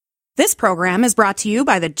This program is brought to you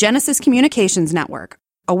by the Genesis Communications Network,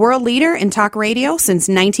 a world leader in talk radio since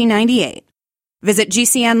 1998. Visit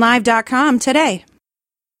GCNlive.com today.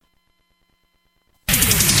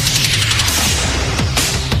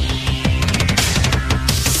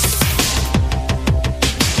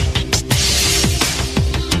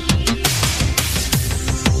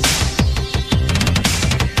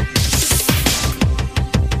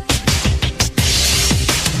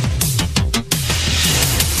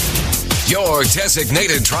 Your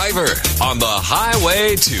designated driver on the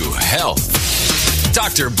highway to health.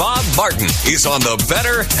 Dr. Bob Martin is on the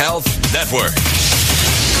Better Health Network.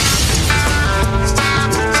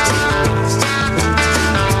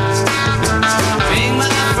 Being my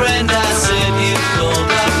friend, I said you called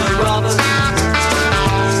Dr. Robert.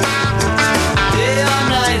 Day or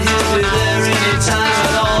night, he'll be there anytime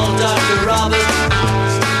at all. Dr. Robert.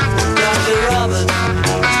 Dr. Robert.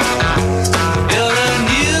 You're a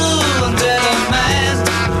new and better man.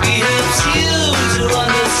 He helps you to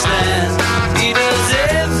understand. He does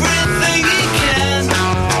everything he can.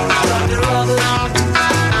 Dr. Robert.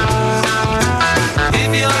 If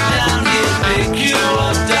you're down, he'll pick you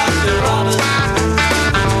up. Dr. Robert.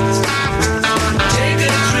 Take a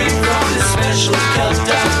drink from this special cup.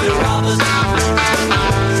 Dr. Robert.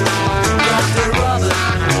 Dr. Robert.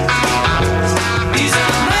 He's a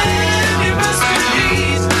man you must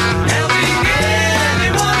believe, helping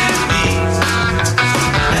anyone in need.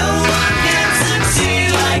 No one can succeed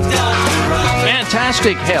like Dr. Robert.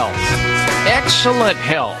 Fantastic health, excellent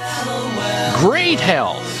health, great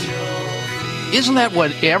health. Isn't that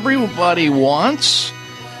what everybody wants?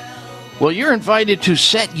 Well, you're invited to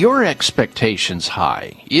set your expectations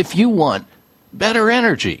high if you want better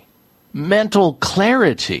energy, mental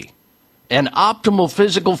clarity, and optimal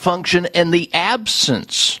physical function and the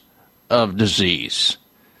absence of disease.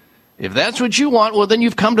 If that's what you want, well, then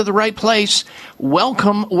you've come to the right place.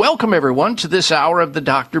 Welcome everyone to this hour of the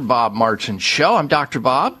Dr. Bob Martin Show. I'm Dr.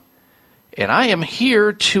 Bob, and I am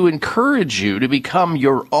here to encourage you to become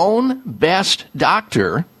your own best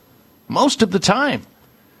doctor most of the time.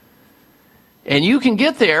 And you can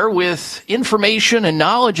get there with information and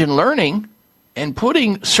knowledge and learning and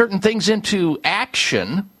putting certain things into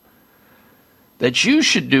action that you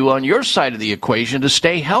should do on your side of the equation to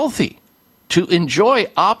stay healthy, to enjoy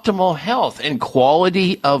optimal health and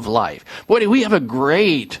quality of life. Boy, we have a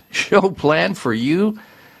great show planned for you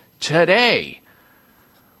today.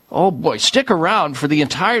 Oh boy, stick around for the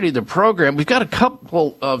entirety of the program. We've got a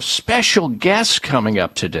couple of special guests coming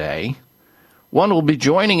up today. One will be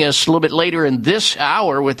joining us a little bit later in this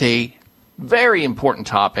hour with a very important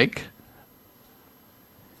topic.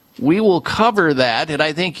 We will cover that, and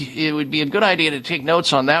I think it would be a good idea to take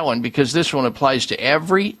notes on that one because this one applies to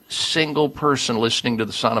every single person listening to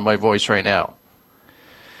the sound of my voice right now.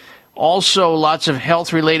 Also, lots of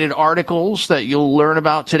health-related articles that you'll learn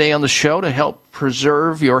about today on the show to help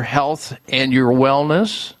preserve your health and your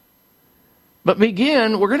wellness. But we're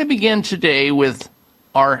going to begin today with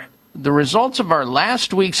the results of our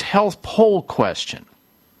last week's health poll question.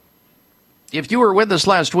 If you were with us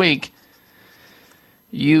last week,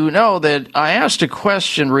 you know that I asked a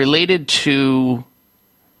question related to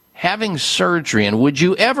having surgery, and would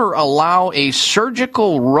you ever allow a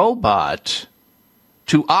surgical robot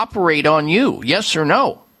to operate on you? Yes or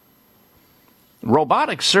no?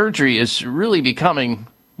 Robotic surgery is really becoming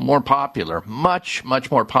more popular, much,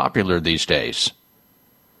 much more popular these days.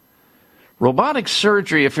 Robotic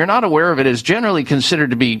surgery, if you're not aware of it, is generally considered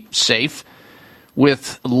to be safe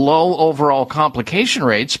with low overall complication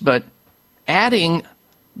rates, but adding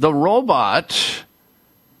the robot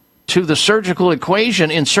to the surgical equation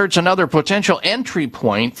inserts another potential entry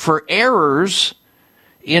point for errors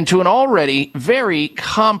into an already very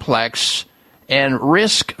complex and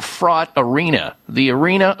risk-fraught arena, the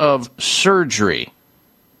arena of surgery.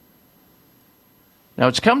 Now,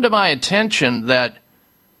 it's come to my attention that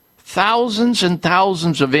thousands and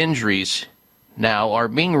thousands of injuries now are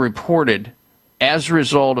being reported as a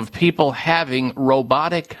result of people having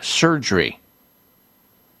robotic surgery.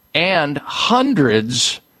 And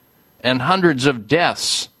hundreds and hundreds of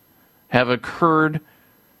deaths have occurred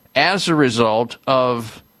as a result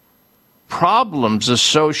of problems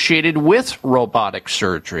associated with robotic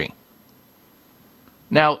surgery.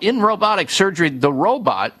 Now, in robotic surgery, the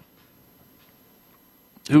robot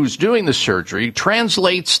who's doing the surgery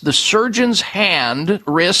translates the surgeon's hand,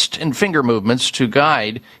 wrist, and finger movements to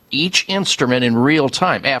guide each instrument in real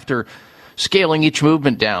time after scaling each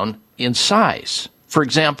movement down in size. For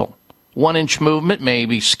example, 1-inch movement may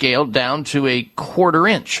be scaled down to a 1/4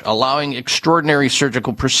 inch, allowing extraordinary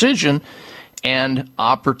surgical precision and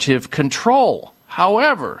operative control.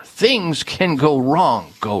 However, things can go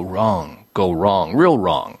wrong, real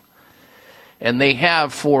wrong. And they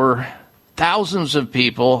have for thousands of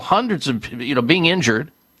people, hundreds of people, being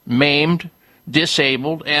injured, maimed,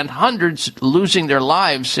 disabled, and hundreds losing their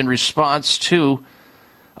lives in response to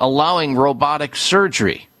allowing robotic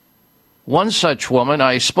surgery. One such woman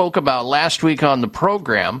I spoke about last week on the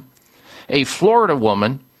program, a Florida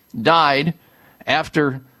woman, died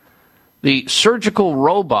after the surgical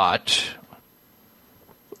robot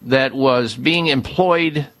that was being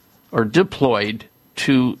employed or deployed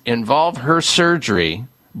to involve her surgery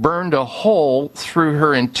burned a hole through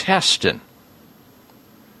her intestine.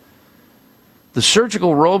 The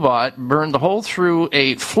surgical robot burned the hole through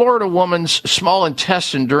a Florida woman's small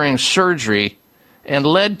intestine during surgery and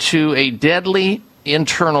led to a deadly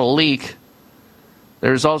internal leak.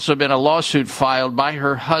 There's also been a lawsuit filed by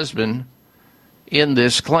her husband in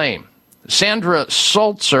this claim. Sandra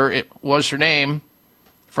Sulzer, it was her name,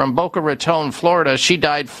 from Boca Raton, Florida. She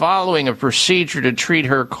died following a procedure to treat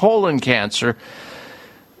her colon cancer.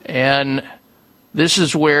 And this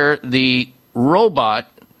is where the robot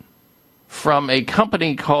from a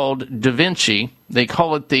company called Da Vinci, they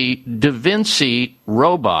call it the Da Vinci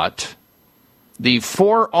robot, the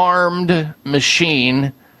four-armed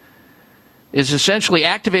machine is essentially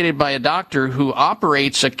activated by a doctor who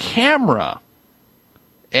operates a camera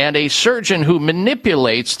and a surgeon who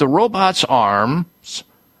manipulates the robot's arms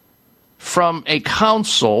from a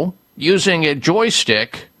console using a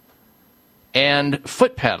joystick and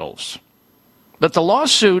foot pedals. But the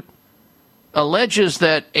lawsuit alleges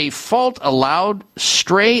that a fault allowed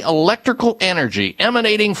stray electrical energy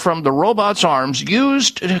emanating from the robot's arms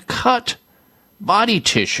used to cut body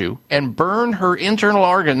tissue and burn her internal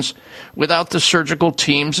organs without the surgical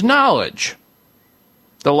team's knowledge.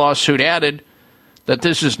 The lawsuit added that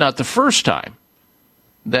this is not the first time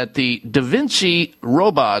that the Da Vinci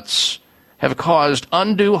robots have caused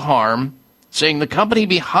undue harm, saying the company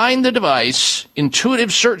behind the device,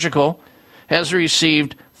 Intuitive Surgical, has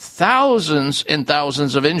received thousands and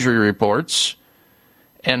thousands of injury reports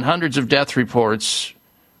and hundreds of death reports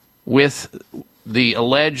with the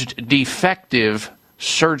alleged defective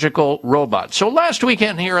surgical robot. So last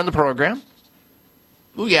weekend here on the program,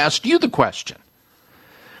 we asked you the question.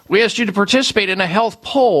 We asked you to participate in a health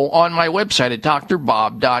poll on my website at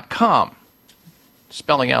drbob.com.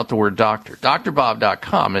 Spelling out the word doctor,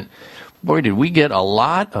 drbob.com. And boy, did we get a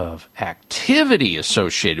lot of activity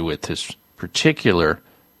associated with this particular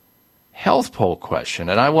health poll question.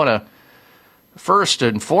 And I want to first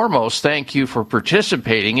and foremost thank you for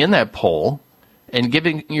participating in that poll and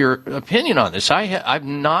giving your opinion on this. I've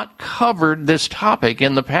not covered this topic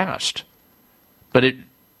in the past, but it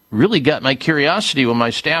really got my curiosity when my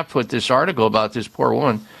staff put this article about this poor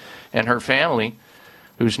woman and her family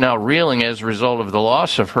who's now reeling as a result of the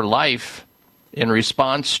loss of her life in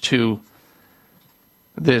response to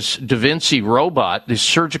this Da Vinci robot, this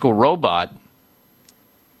surgical robot,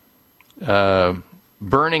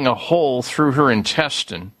 burning a hole through her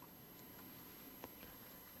intestine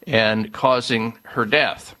and causing her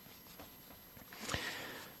death.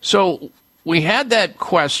 So we had that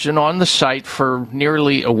question on the site for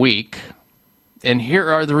nearly a week, and here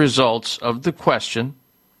are the results of the question.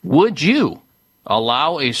 Would you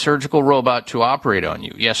allow a surgical robot to operate on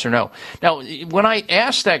you? Yes or no? Now, when I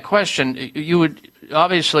asked that question, you would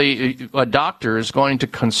obviously, a doctor is going to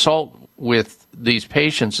consult with these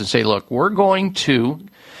patients and say, look, we're going to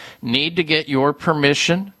need to get your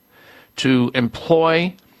permission to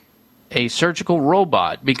employ a surgical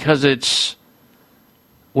robot because it's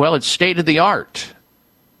state of the art.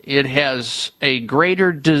 It has a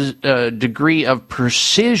greater degree of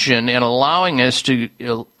precision in allowing us to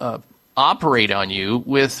operate on you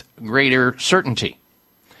with greater certainty.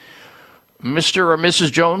 Mr. or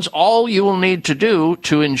Mrs. Jones, all you will need to do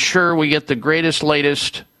to ensure we get the greatest,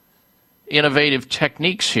 latest innovative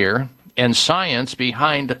techniques here and science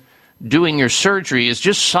behind doing your surgery is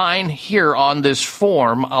just sign here on this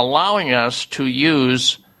form allowing us to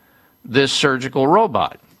use this surgical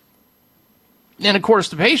robot. And, of course,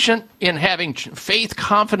 the patient, in having faith,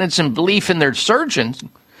 confidence, and belief in their surgeons,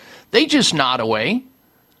 they just nod away.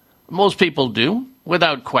 Most people do,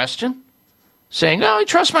 without question, saying, oh, I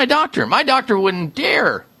trust my doctor. My doctor wouldn't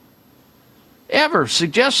dare ever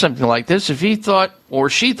suggest something like this if he thought or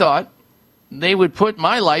she thought they would put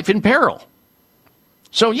my life in peril.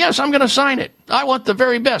 So, yes, I'm going to sign it. I want the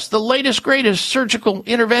very best, the latest, greatest surgical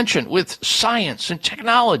intervention with science and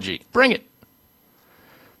technology. Bring it.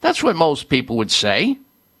 That's what most people would say,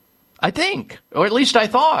 I think, or at least I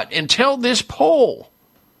thought, until this poll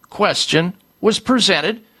question was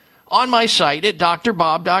presented on my site at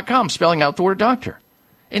drbob.com, spelling out the word doctor.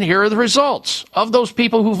 And here are the results of those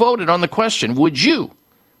people who voted on the question. Would you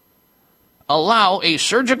allow a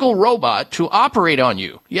surgical robot to operate on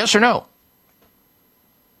you? Yes or no?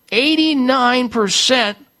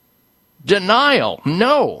 89% denial,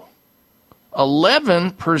 no.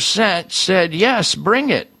 11% said yes, bring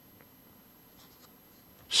it.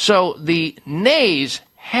 So the nays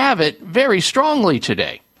have it very strongly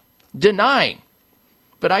today, denying.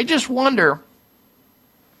 But I just wonder,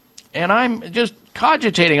 and I'm just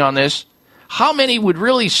cogitating on this, how many would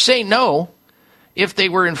really say no if they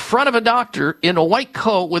were in front of a doctor in a white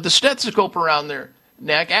coat with a stethoscope around their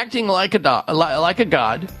neck, acting like a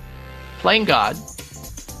god, playing God,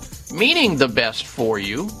 meaning the best for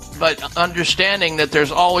you, but understanding that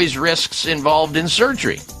there's always risks involved in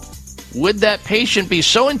surgery? Would that patient be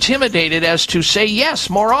so intimidated as to say yes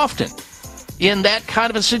more often in that kind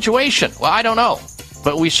of a situation? Well, I don't know.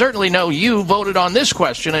 But we certainly know you voted on this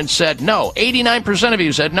question and said no. 89% of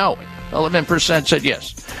you said no. 11% said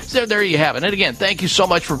yes. So there you have it. And again, thank you so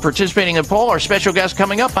much for participating in the poll. Our special guest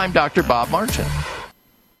coming up, I'm Dr. Bob Martin.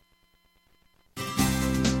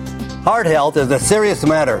 Heart health is a serious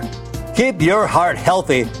matter. Keep your heart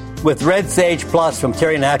healthy with Red Sage Plus from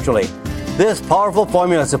Terry Naturally. This powerful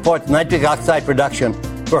formula supports nitric oxide production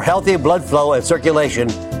for healthy blood flow and circulation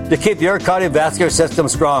to keep your cardiovascular system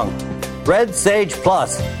strong. Red Sage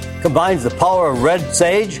Plus combines the power of red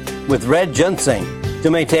sage with red ginseng to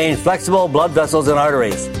maintain flexible blood vessels and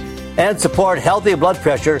arteries and support healthy blood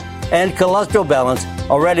pressure and cholesterol balance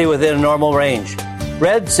already within a normal range.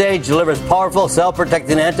 Red sage delivers powerful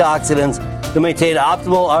cell-protecting antioxidants to maintain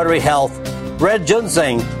optimal artery health. Red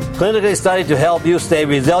ginseng, clinically studied to help you stay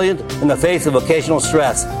resilient in the face of occasional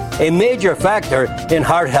stress, a major factor in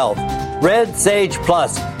heart health. Red Sage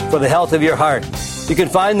Plus for the health of your heart. You can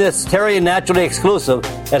find this Terry Naturally exclusive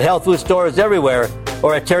at health food stores everywhere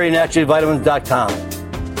or at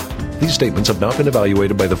terrynaturallyvitamins.com. These statements have not been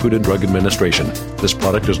evaluated by the Food and Drug Administration. This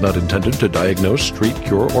product is not intended to diagnose, treat,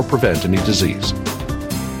 cure, or prevent any disease.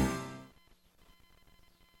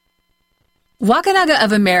 Wakanaga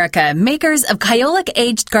of America, makers of Kyolic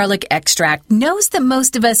Aged Garlic Extract, knows that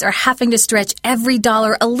most of us are having to stretch every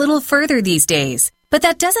dollar a little further these days. But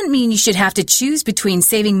that doesn't mean you should have to choose between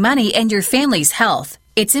saving money and your family's health.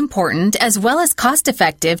 It's important, as well as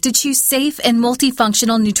cost-effective, to choose safe and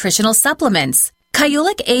multifunctional nutritional supplements.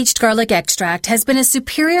 Kyolic Aged Garlic Extract has been a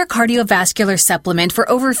superior cardiovascular supplement for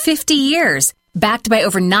over 50 years, backed by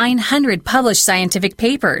over 900 published scientific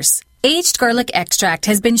papers. Aged garlic extract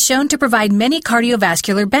has been shown to provide many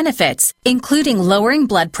cardiovascular benefits, including lowering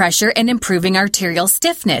blood pressure and improving arterial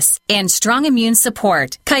stiffness, and strong immune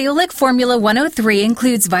support. Kyolic Formula 103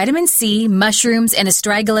 includes vitamin C, mushrooms, and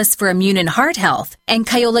astragalus for immune and heart health, and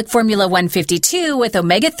Kyolic Formula 152 with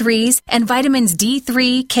omega-3s and vitamins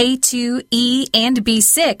D3, K2, E, and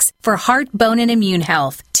B6 for heart, bone, and immune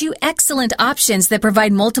health. Two excellent options that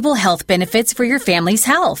provide multiple health benefits for your family's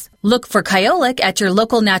health. Look for Kyolic at your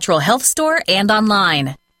local natural health store and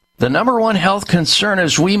online. The number one health concern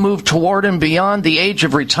as we move toward and beyond the age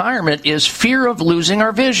of retirement is fear of losing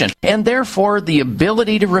our vision, and therefore the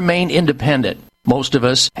ability to remain independent. Most of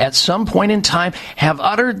us, at some point in time, have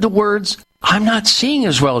uttered the words, "I'm not seeing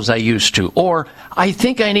as well as I used to," or "I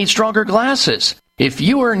think I need stronger glasses." If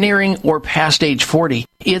you are nearing or past age 40,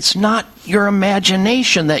 it's not your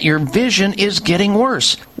imagination that your vision is getting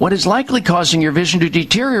worse. What is likely causing your vision to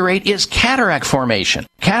deteriorate is cataract formation.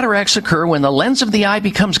 Cataracts occur when the lens of the eye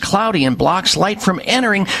becomes cloudy and blocks light from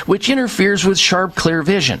entering, which interferes with sharp, clear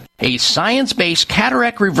vision. A science-based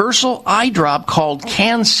cataract reversal eye drop called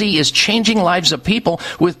Can-C is changing lives of people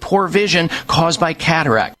with poor vision caused by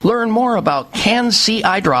cataract. Learn more about Can-C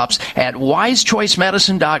eye drops at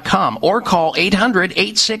wisechoicemedicine.com or call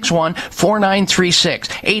 800-861-4936.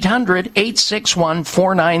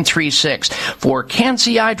 800-861-4936. For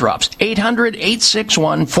Can-C eye drops,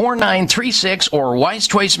 800-861-4936 or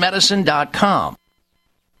wisechoicemedicine.com.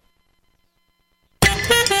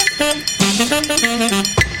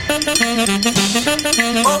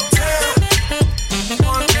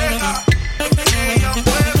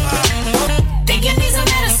 Think you need some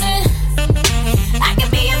medicine? I can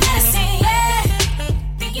be your medicine, yeah.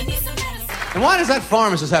 Think you need some medicine? And why does that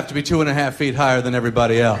pharmacist have to be 2.5 feet higher than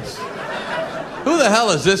everybody else? Who the hell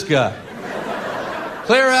is this guy?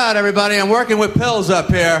 Clear out, everybody. I'm working with pills up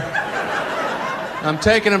here. I'm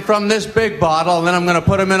taking them from this big bottle, and then I'm going to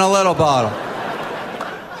put them in a little bottle.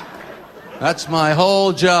 That's my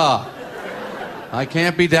whole job. I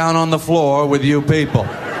can't be down on the floor with you people.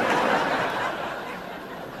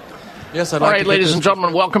 Yes, I'd All like right, to get ladies this- and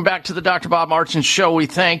gentlemen, welcome back to the Dr. Bob Martin Show. We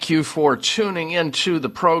thank you for tuning into the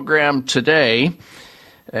program today.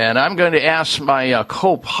 And I'm going to ask my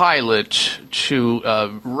co-pilot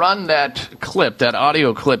to run that clip, that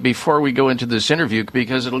audio clip, before we go into this interview,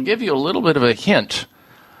 because it'll give you a little bit of a hint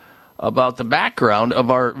about the background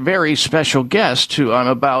of our very special guest who I'm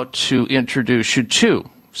about to introduce you to.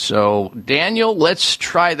 So, Daniel, let's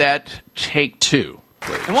try that take two.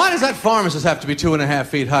 And why does that pharmacist have to be 2.5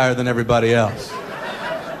 feet higher than everybody else?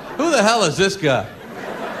 Who the hell is this guy?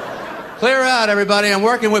 Clear out, everybody. I'm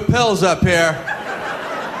working with pills up here.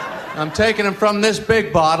 I'm taking them from this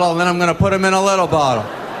big bottle, and then I'm going to put them in a little bottle.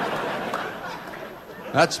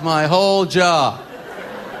 That's my whole job.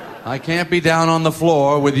 I can't be down on the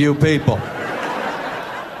floor with you people.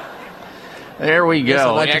 There we Yes, I'd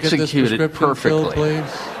go. like to get this Executed prescription filled, perfectly.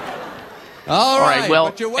 please. All right. Well,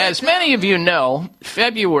 but you're as many of you know,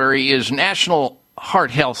 February is National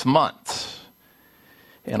Heart Health Month.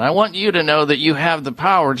 And I want you to know that you have the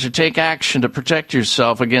power to take action to protect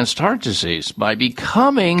yourself against heart disease by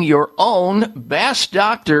becoming your own best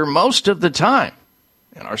doctor most of the time.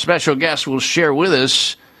 And our special guest will share with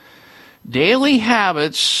us daily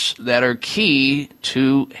habits that are key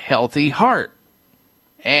to healthy heart.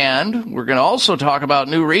 And we're going to also talk about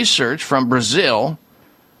new research from Brazil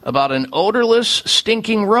about an odorless,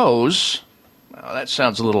 stinking rose. Well, that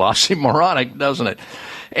sounds a little oxymoronic, doesn't it?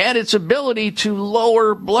 And its ability to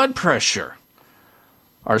lower blood pressure.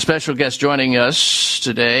 Our special guest joining us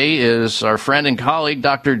today is our friend and colleague,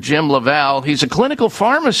 Dr. Jim LaValle. He's a clinical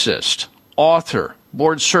pharmacist, author,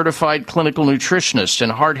 board-certified clinical nutritionist,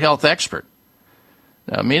 and heart health expert.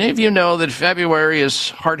 Now, many of you know that February is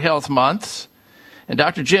Heart Health Month, and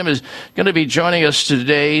Dr. Jim is going to be joining us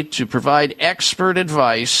today to provide expert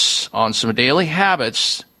advice on some daily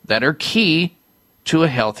habits that are key to a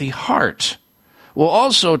healthy heart. We'll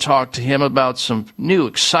also talk to him about some new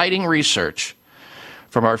exciting research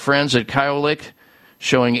from our friends at Kyolic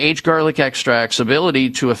showing aged garlic extract's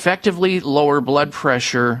ability to effectively lower blood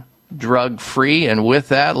pressure drug-free. And with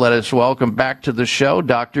that, let us welcome back to the show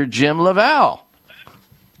Dr. Jim LaValle.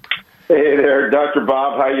 Hey there, Dr.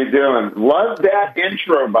 Bob. How you doing? Love that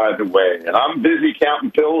intro, by the way. And I'm busy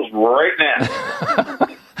counting pills right now.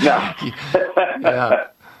 No. Yeah.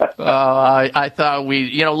 I thought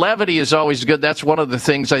levity is always good. That's one of the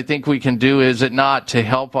things I think we can do, is it not, to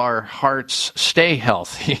help our hearts stay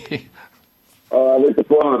healthy? I think it's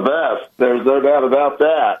one of the best. There's no doubt about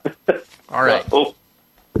that. All right.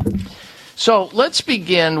 So let's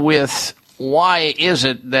begin with, why is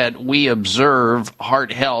it that we observe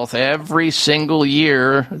heart health every single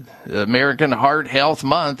year, American Heart Health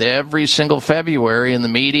Month, every single February in the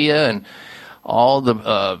media and all the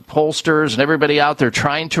pollsters and everybody out there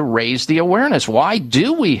trying to raise the awareness? Why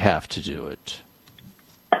do we have to do it?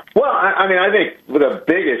 Well, I think the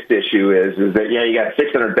biggest issue is that, you got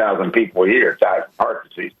 600,000 people a year die from heart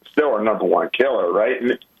disease. It's still our number one killer, right?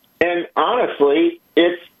 And honestly,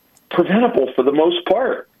 it's preventable for the most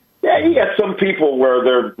part. Yeah, you got some people where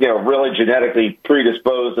they're, really genetically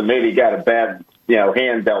predisposed and maybe got a bad,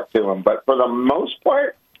 hand dealt to them. But for the most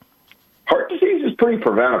part, heart disease is pretty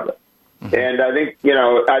preventable. Mm-hmm. And I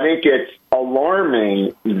think it's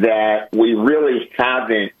alarming that we really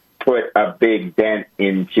haven't put a big dent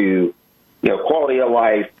into, quality of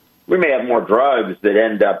life. We may have more drugs that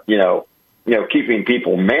end up, keeping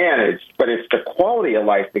people managed, but it's the quality of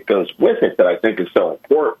life that goes with it that I think is so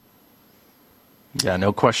important. Yeah,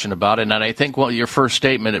 no question about it. And I think, your first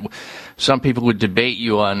statement, some people would debate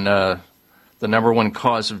you on the number one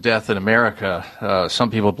cause of death in America.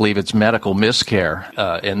 Some people believe it's medical miscare,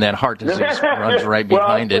 and then heart disease runs right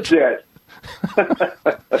behind it.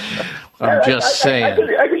 I'm just saying.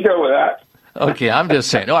 I could go with that. Okay, I'm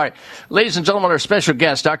just saying. All right. Ladies and gentlemen, our special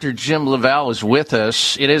guest, Dr. Jim LaValle, is with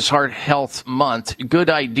us. It is Heart Health Month. Good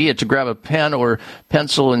idea to grab a pen or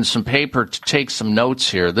pencil and some paper to take some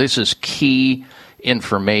notes here. This is key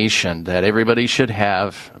information that everybody should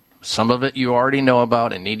have. Some of it you already know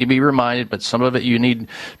about and need to be reminded, but some of it you need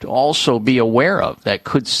to also be aware of that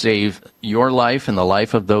could save your life and the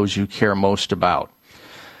life of those you care most about.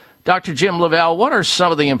 Dr. Jim LaValle, what are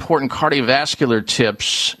some of the important cardiovascular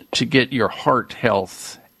tips to get your heart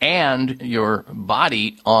health and your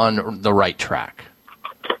body on the right track?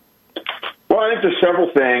 Well, I think there's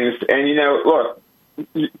several things. And, look,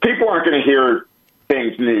 people aren't going to hear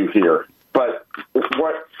things new here. But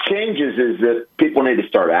what changes is that people need to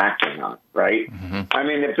start acting on it, right? Mm-hmm. I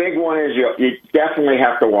mean, the big one is you definitely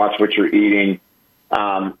have to watch what you're eating.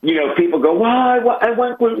 People go, well, I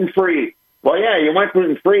went gluten-free. Well, yeah, you went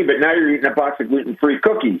gluten-free, but now you're eating a box of gluten-free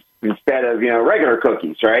cookies instead of, regular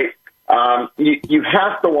cookies, right? You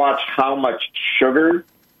have to watch how much sugar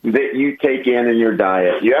that you take in your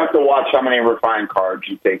diet. You have to watch how many refined carbs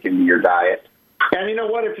you take into your diet. And you know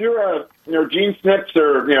what? If you're a gene SNPs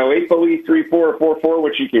or ApoE34 or 44,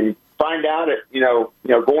 which you can find out at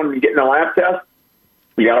going and getting a lab test,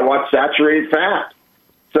 you got to watch saturated fat.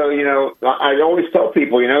 So I always tell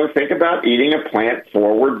people think about eating a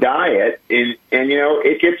plant-forward diet, and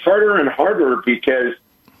it gets harder and harder because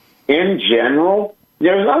in general,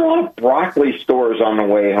 there's not a lot of broccoli stores on the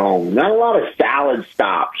way home, not a lot of salad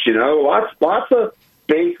stops, lots of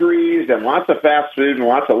bakeries and lots of fast food and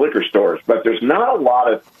lots of liquor stores, but there's not a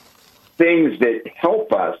lot of things that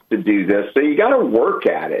help us to do this. So you got to work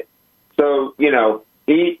at it. So,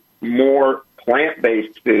 eat more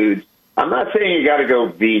plant-based foods. I'm not saying you got to go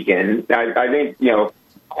vegan. I think,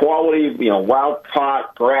 quality,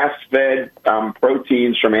 wild-caught, grass-fed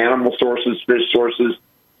proteins from animal sources, fish sources,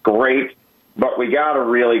 great. But we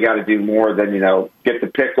really got to do more than, get the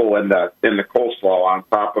pickle and the coleslaw on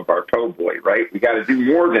top of our po' boy, right? We got to do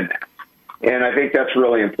more than that. And I think that's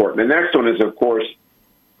really important. The next one is, of course,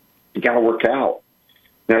 you got to work out.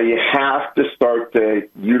 Now you have to start to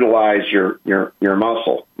utilize your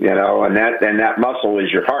muscle, and that muscle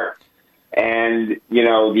is your heart. And,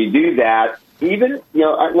 you do that, even,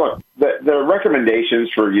 look, the recommendations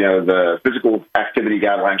for, the physical activity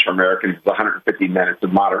guidelines for Americans is 150 minutes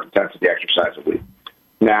of moderate intensity exercise a week.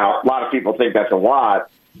 Now, a lot of people think that's a lot.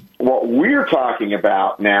 What we're talking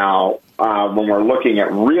about now, when we're looking at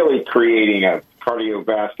really creating a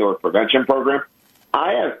cardiovascular prevention program,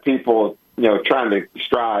 I have people, trying to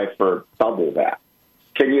strive for double that.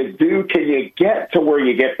 Can you get to where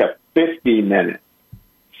you get to 50 minutes?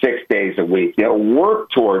 6 days a week. Work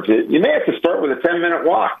towards it. You may have to start with a 10-minute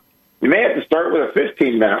walk. You may have to start with a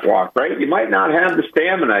 15-minute walk, right? You might not have the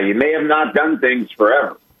stamina. You may have not done things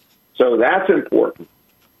forever. So that's important.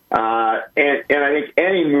 And I think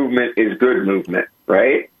any movement is good movement,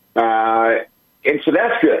 right? And so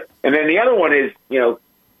that's good. And then the other one is,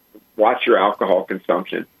 watch your alcohol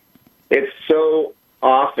consumption. It's so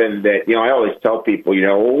often that, I always tell people,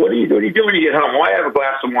 well, what do you do when you get home? Why have a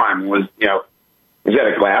glass of wine? Is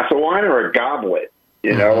that a glass of wine or a goblet?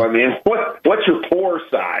 I mean, what's your pour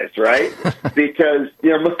size, right? Because,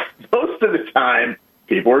 most of the time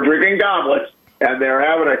people are drinking goblets and they're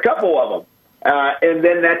having a couple of them. And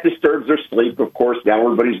then that disturbs their sleep. Of course, now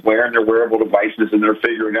everybody's wearing their wearable devices and they're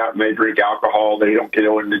figuring out when they drink alcohol, they don't get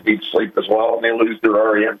into deep sleep as well and they lose their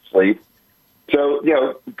REM sleep. So,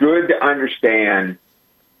 good to understand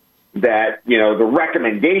that, the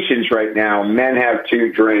recommendations right now, men have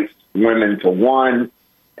 2 drinks, women to 1.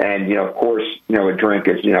 And, of course, a drink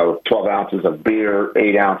is, 12 ounces of beer,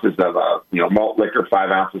 8 ounces of, malt liquor, 5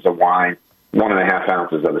 ounces of wine, 1.5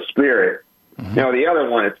 ounces of a spirit. Mm-hmm. The other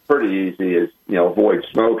one, it's pretty easy, is, avoid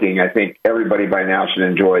smoking. I think everybody by now should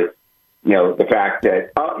enjoy, the fact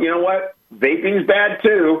that, vaping's bad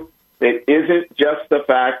too. It isn't just the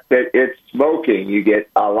fact that it's smoking. You get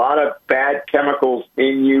a lot of bad chemicals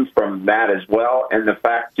in you from that as well. And the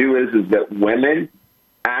fact, too, is that women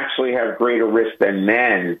actually have greater risk than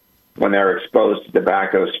men when they're exposed to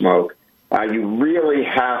tobacco smoke. You really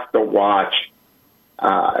have to watch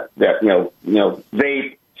that,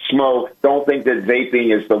 vape, smoke. Don't think that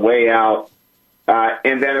vaping is the way out.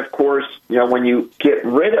 And then, of course, when you get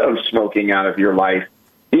rid of smoking out of your life,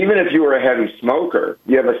 even if you were a heavy smoker,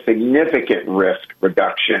 you have a significant risk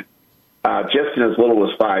reduction just in as little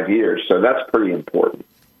as 5 years. So that's pretty important.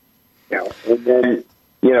 And then,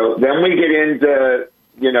 then we get into,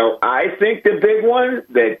 I think the big one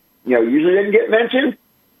that, usually didn't get mentioned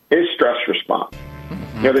is stress response.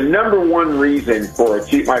 The number one reason for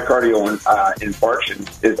acute myocardial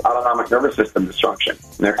infarction is autonomic nervous system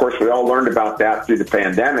dysfunction. And, of course, we all learned about that through the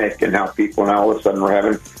pandemic and how people now all of a sudden were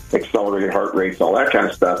having accelerated heart rates, all that kind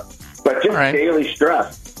of stuff. But just daily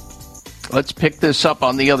stress. Let's pick this up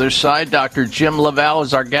on the other side. Dr. Jim LaValle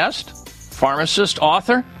is our guest, pharmacist,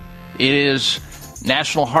 author. It is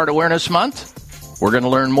National Heart Awareness Month. We're going to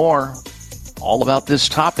learn more all about this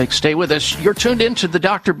topic. Stay with us. You're tuned into the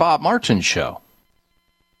Dr. Bob Martin Show.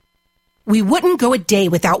 We wouldn't go a day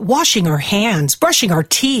without washing our hands, brushing our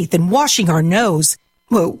teeth, and washing our nose.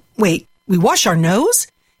 Whoa, wait, we wash our nose?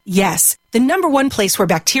 Yes, the number one place where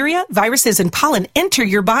bacteria, viruses, and pollen enter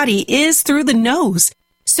your body is through the nose.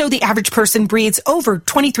 So the average person breathes over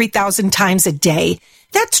 23,000 times a day.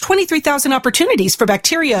 That's 23,000 opportunities for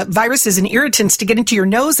bacteria, viruses, and irritants to get into your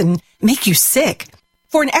nose and make you sick.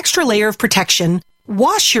 For an extra layer of protection,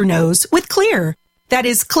 wash your nose with Xlear. That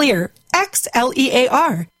is Xlear,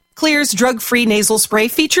 Xlear. Xlear's drug-free nasal spray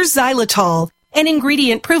features xylitol, an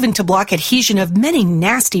ingredient proven to block adhesion of many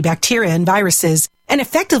nasty bacteria and viruses and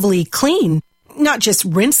effectively clean, not just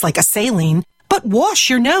rinse like a saline, but wash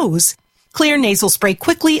your nose. Xlear nasal spray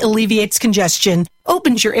quickly alleviates congestion,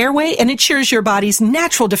 opens your airway, and ensures your body's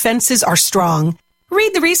natural defenses are strong.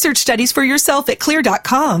 Read the research studies for yourself at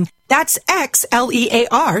xlear.com. That's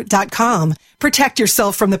XLEAR.com. Protect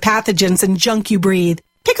yourself from the pathogens and junk you breathe.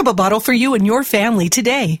 Pick up a bottle for you and your family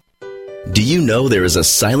today. Do you know there is a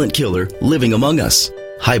silent killer living among us?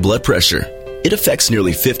 High blood pressure. It affects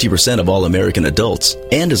nearly 50% of all American adults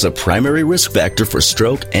and is a primary risk factor for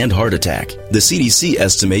stroke and heart attack. The CDC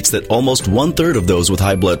estimates that almost 1/3 of those with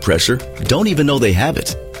high blood pressure don't even know they have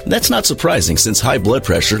it. That's not surprising since high blood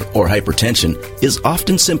pressure, or hypertension, is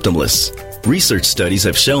often symptomless. Research studies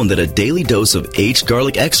have shown that a daily dose of aged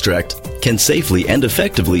garlic extract can safely and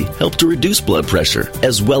effectively help to reduce blood pressure,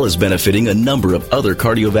 as well as benefiting a number of other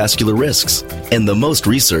cardiovascular risks. And the most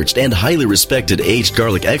researched and highly respected aged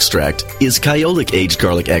garlic extract is Kyolic Aged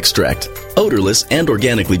Garlic Extract. Odorless and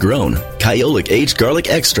organically grown, Kyolic Aged Garlic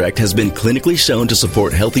Extract has been clinically shown to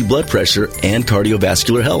support healthy blood pressure and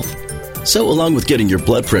cardiovascular health. So along with getting your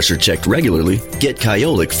blood pressure checked regularly, get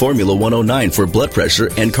Kyolic Formula 109 for blood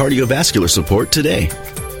pressure and cardiovascular support today.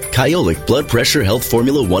 Kyolic Blood Pressure Health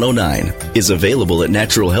Formula 109 is available at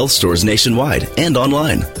natural health stores nationwide and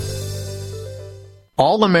online.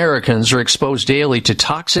 All Americans are exposed daily to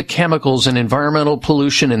toxic chemicals and environmental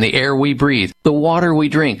pollution in the air we breathe, the water we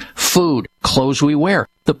drink, food, clothes we wear,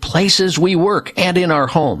 the places we work, and in our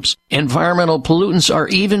homes. Environmental pollutants are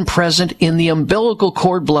even present in the umbilical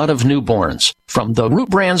cord blood of newborns. From the Root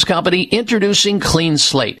Brands Company, introducing Clean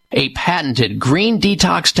Slate, a patented green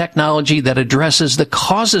detox technology that addresses the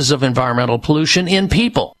causes of environmental pollution in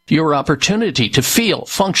people. Your opportunity to feel,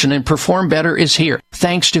 function, and perform better is here,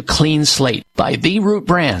 thanks to Clean Slate by The Root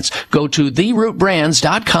Brands. Go to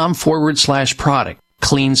therootbrands.com/product.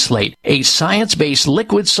 Clean Slate, a science-based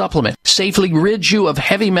liquid supplement, safely rids you of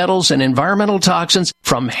heavy metals and environmental toxins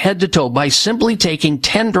from head to toe by simply taking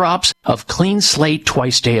 10 drops of Clean Slate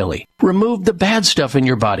twice daily. Remove the bad stuff in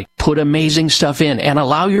your body, put amazing stuff in, and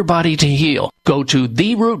allow your body to heal. Go to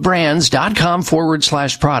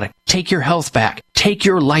therootbrands.com/product. Take your health back. Take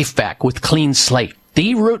your life back with Clean Slate.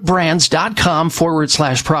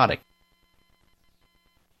 therootbrands.com/product.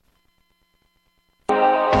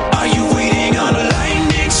 Are you waiting on a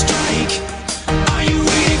lightning strike? Are you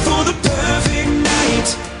waiting for the perfect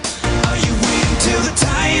night? Are you waiting till the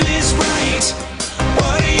time is right?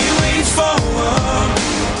 What are you waiting for?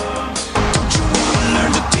 Don't you want to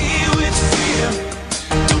learn to deal with fear?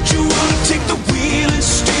 Don't you want to take the wheel and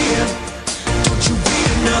steer? Don't you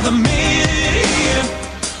wait another minute here?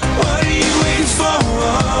 What are you waiting for?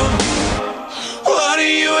 What are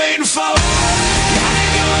you waiting for?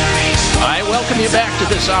 I welcome you back to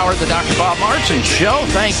this hour of the Dr. Bob Martin Show.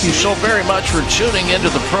 Thank you so very much for tuning into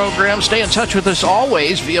the program. Stay in touch with us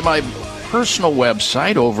always via my personal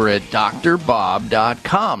website over at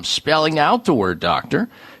drbob.com. Spelling out the word doctor,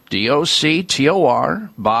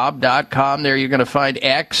 DOCTOR, bob.com. There you're going to find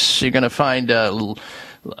X, you're going to find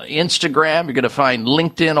Instagram, you're going to find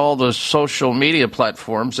LinkedIn, all the social media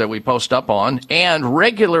platforms that we post up on, and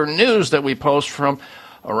regular news that we post from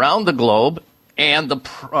around the globe. And the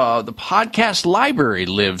podcast library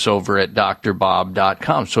lives over at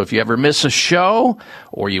drbob.com. So if you ever miss a show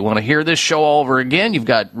or you want to hear this show all over again, you've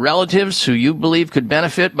got relatives who you believe could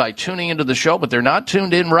benefit by tuning into the show, but they're not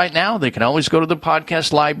tuned in right now, they can always go to the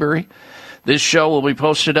podcast library. This show will be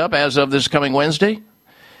posted up as of this coming Wednesday,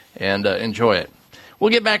 and enjoy it. We'll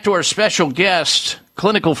get back to our special guest,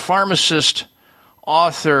 clinical pharmacist,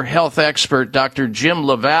 author, health expert, Dr. Jim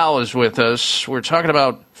LaValle is with us. We're talking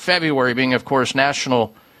about February being, of course,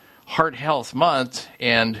 National Heart Health Month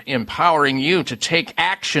and empowering you to take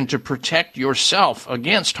action to protect yourself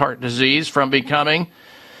against heart disease from becoming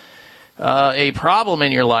a problem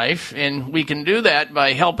in your life. And we can do that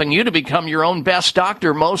by helping you to become your own best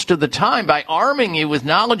doctor most of the time, by arming you with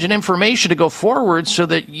knowledge and information to go forward so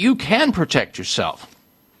that you can protect yourself.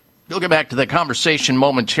 We'll get back to that conversation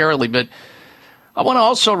momentarily, but I want to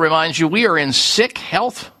also remind you we are in sick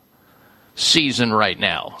health season right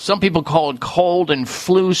now. Some people call it cold and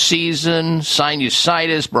flu season,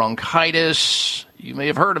 sinusitis, bronchitis. You may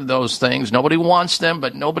have heard of those things. Nobody wants them,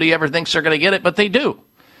 but nobody ever thinks they're going to get it, but they do.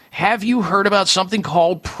 Have you heard about something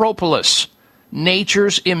called propolis,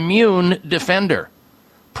 nature's immune defender?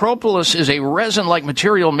 Propolis is a resin-like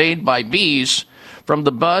material made by bees from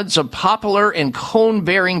the buds of poplar and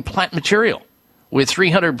cone-bearing plant material. With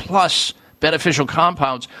 300-plus beneficial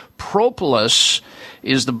compounds, propolis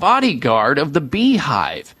is the bodyguard of the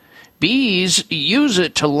beehive. Bees use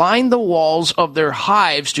it to line the walls of their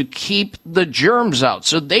hives to keep the germs out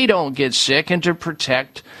so they don't get sick and to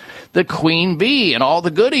protect the queen bee and all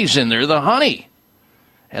the goodies in there, the honey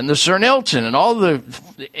and the cernilton and all the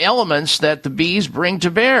elements that the bees bring to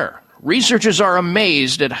bear. Researchers are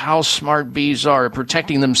amazed at how smart bees are at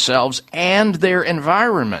protecting themselves and their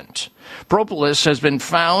environment. Propolis has been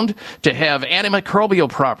found to have antimicrobial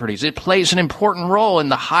properties. It plays an important role in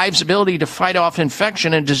the hive's ability to fight off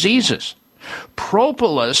infection and diseases.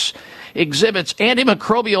 Propolis exhibits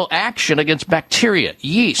antimicrobial action against bacteria,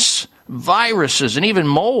 yeasts, viruses, and even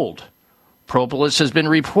mold. Propolis has been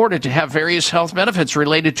reported to have various health benefits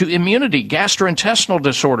related to immunity, gastrointestinal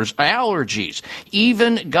disorders, allergies,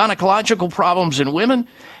 even gynecological problems in women,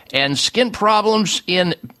 and skin problems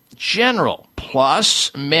in general.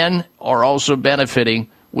 Plus, men are also benefiting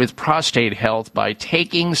with prostate health by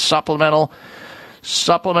taking supplements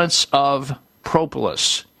of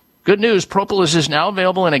propolis. Good news, propolis is now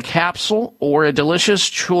available in a capsule or a delicious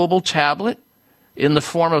chewable tablet in the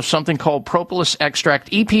form of something called Propolis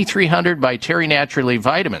Extract EP300 by Terry Naturally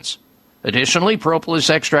Vitamins. Additionally, Propolis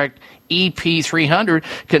Extract EP300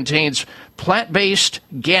 contains plant-based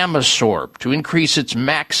Gammasorb to increase its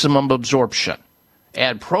maximum absorption.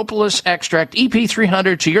 Add Propolis Extract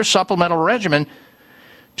EP300 to your supplemental regimen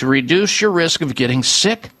to reduce your risk of getting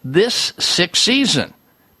sick this sick season.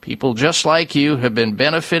 People just like you have been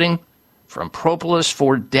benefiting from propolis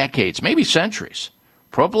for decades, maybe centuries.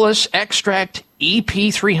 Propolis Extract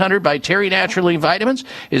EP300 by Terry Naturally Vitamins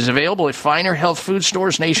is available at finer health food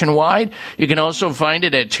stores nationwide. You can also find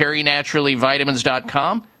it at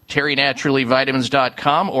terrynaturallyvitamins.com,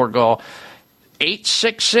 terrynaturallyvitamins.com, or go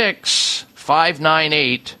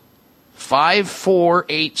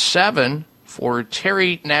 866-598-5487 for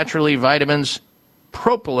Terry Naturally Vitamins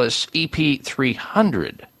Propolis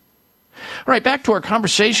EP300. All right, back to our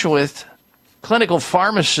conversation with clinical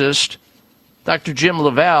pharmacist Dr. Jim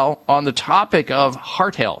LaValle on the topic of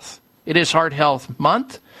heart health. It is Heart Health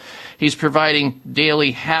Month. He's providing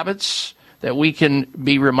daily habits that we can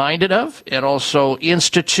be reminded of and also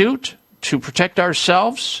institute to protect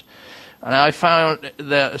ourselves. And I found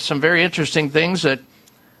some very interesting things that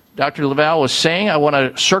Dr. LaValle was saying. I want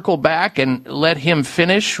to circle back and let him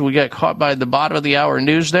finish. We got caught by the bottom of the hour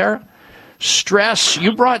news there. Stress.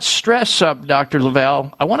 You brought stress up, Dr.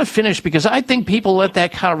 LaValle. I want to finish because I think people let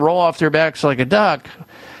that kind of roll off their backs like a duck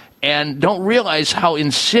and don't realize how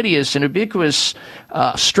insidious and ubiquitous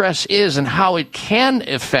stress is and how it can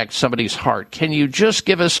affect somebody's heart. Can you just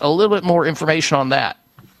give us a little bit more information on that?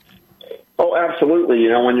 Oh, absolutely. You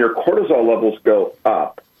know, when your cortisol levels go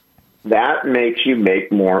up, that makes you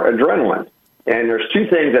make more adrenaline. And there's two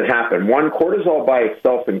things that happen. One, cortisol by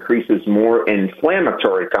itself increases more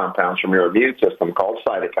inflammatory compounds from your immune system called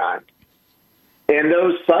cytokines. And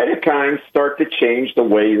those cytokines start to change the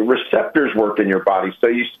way your receptors work in your body. So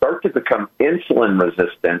you start to become insulin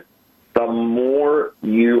resistant the more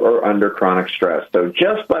you are under chronic stress. So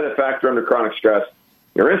just by the fact you're under chronic stress,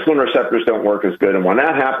 your insulin receptors don't work as good. And when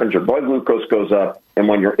that happens, your blood glucose goes up. And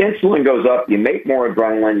when your insulin goes up, you make more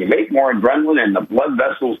adrenaline. You make more adrenaline, and the blood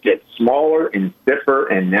vessels get smaller and stiffer.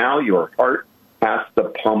 And now your heart has to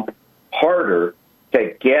pump harder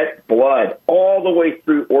to get blood all the way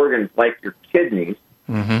through organs like your kidneys.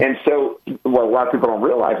 Mm-hmm. And so what a lot of people don't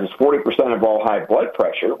realize is 40% of all high blood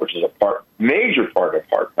pressure, which is a major part of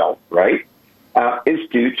heart health, right, is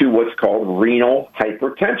due to what's called renal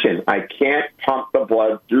hypertension. I can't pump the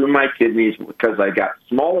blood through my kidneys because I got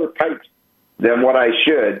smaller pipes than what I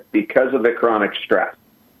should because of the chronic stress.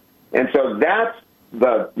 And so that's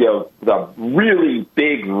the really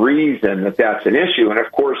big reason that that's an issue. And of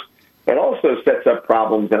course, it also sets up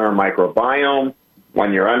problems in our microbiome.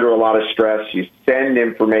 When you're under a lot of stress, you send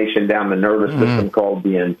information down the nervous system called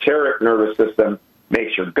the enteric nervous system,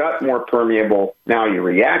 makes your gut more permeable. Now you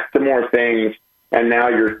react to more things, and now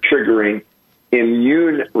you're triggering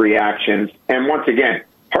immune reactions. And once again,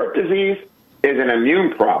 heart disease is an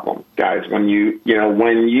immune problem, guys. When you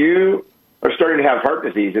are starting to have heart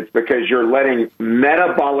disease, it's because you're letting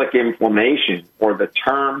metabolic inflammation, or the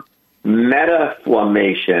term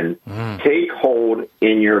metaflammation, take hold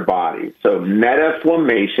in your body. So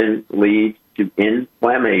metaflammation leads to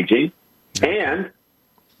inflammation, and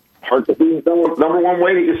heart disease is the number one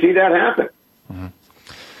way that you see that happen. Mm-hmm.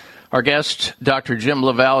 Our guest, Dr. Jim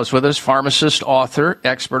LaValle, is with us, pharmacist, author,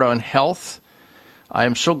 expert on health. I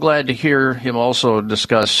am so glad to hear him also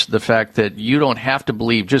discuss the fact that you don't have to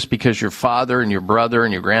believe just because your father and your brother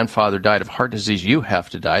and your grandfather died of heart disease, you have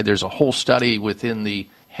to die. There's a whole study within the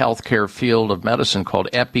healthcare field of medicine called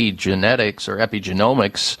epigenetics or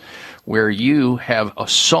epigenomics, where you have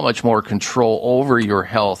so much more control over your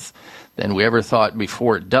health than we ever thought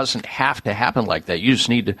before. It doesn't have to happen like that. You just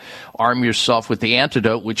need to arm yourself with the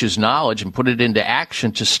antidote, which is knowledge, and put it into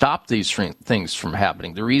action to stop these things from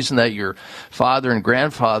happening. The reason that your father and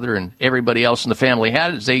grandfather and everybody else in the family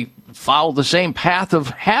had it is they followed the same path of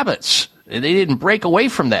habits. They didn't break away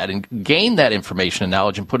from that and gain that information and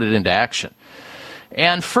knowledge and put it into action.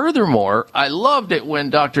 And furthermore, I loved it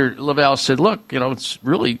when Dr. Lavelle said, look, it's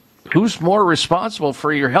really who's more responsible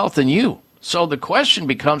for your health than you? So the question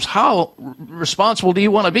becomes, how responsible do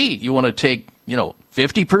you want to be? You want to take,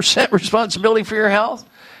 50% responsibility for your health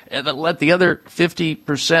and then let the other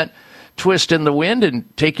 50% twist in the wind and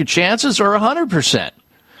take your chances, or 100%?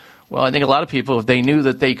 Well, I think a lot of people, if they knew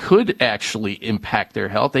that they could actually impact their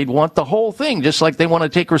health, they'd want the whole thing, just like they want to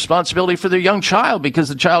take responsibility for their young child because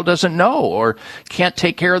the child doesn't know or can't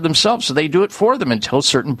take care of themselves, so they do it for them until a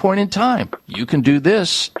certain point in time. You can do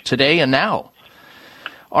this today and now.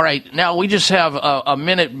 All right, now we just have a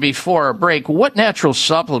minute before our break. What natural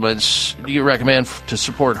supplements do you recommend to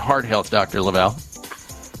support heart health, Dr. Lavelle?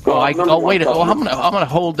 I'm going to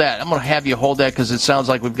hold that. I'm going to have you hold that because it sounds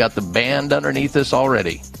like we've got the band underneath us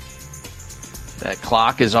already. That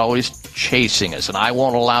clock is always chasing us, and I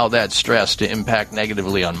won't allow that stress to impact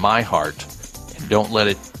negatively on my heart. And don't let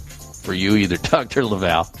it for you either, Dr.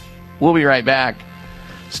 Lavelle. We'll be right back.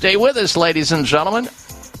 Stay with us, ladies and gentlemen.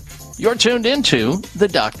 You're tuned into the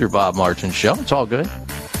Dr. Bob Martin Show. It's all good.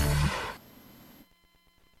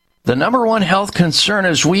 The number one health concern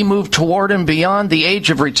as we move toward and beyond the age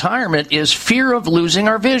of retirement is fear of losing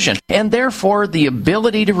our vision, and therefore the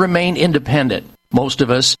ability to remain independent. Most of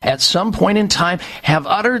us, at some point in time, have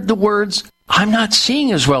uttered the words, I'm not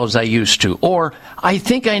seeing as well as I used to, or I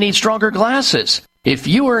think I need stronger glasses. If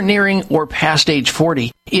you are nearing or past age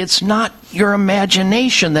 40, it's not your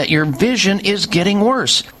imagination that your vision is getting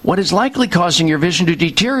worse. What is likely causing your vision to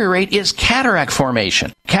deteriorate is cataract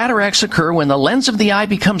formation. Cataracts occur when the lens of the eye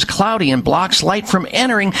becomes cloudy and blocks light from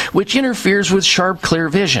entering, which interferes with sharp, clear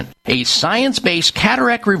vision. A science-based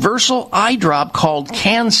cataract reversal eye drop called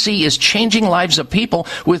Can-C is changing lives of people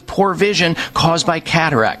with poor vision caused by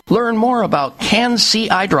cataract. Learn more about Can-C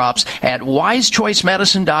eye drops at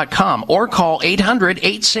wisechoicemedicine.com or call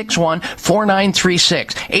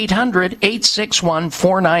 800-861-4936.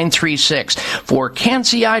 800-861-4936 for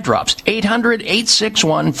Can-C eye drops.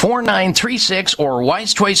 800-861-4936 or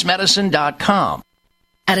wisechoicemedicine.com.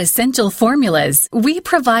 At Essential Formulas, we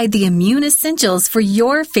provide the immune essentials for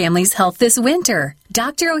your family's health this winter.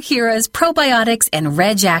 Dr. Ohhira's Probiotics and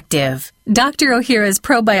Reg Active. Dr. Ohhira's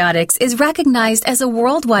Probiotics is recognized as a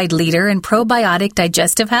worldwide leader in probiotic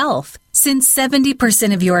digestive health. Since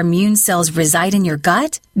 70% of your immune cells reside in your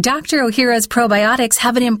gut, Dr. Ohhira's Probiotics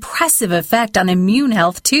have an impressive effect on immune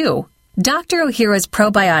health too. Dr. Ohhira's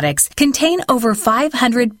probiotics contain over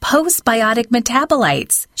 500 postbiotic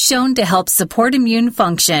metabolites shown to help support immune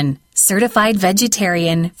function. Certified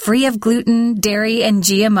vegetarian, free of gluten, dairy, and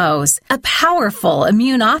GMOs. A powerful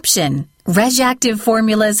immune option. Reg Active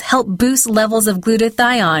formulas help boost levels of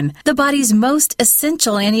glutathione, the body's most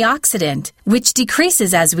essential antioxidant, which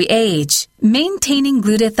decreases as we age. Maintaining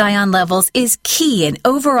glutathione levels is key in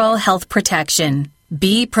overall health protection.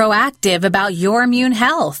 Be proactive about your immune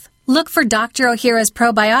health. Look for Dr. Ohhira's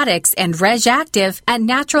Probiotics and Reg Active at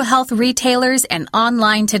natural health retailers and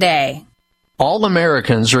online today. All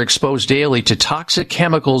Americans are exposed daily to toxic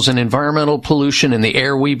chemicals and environmental pollution in the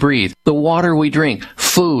air we breathe, the water we drink,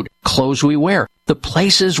 food, clothes we wear, the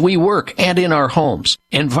places we work, and in our homes.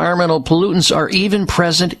 Environmental pollutants are even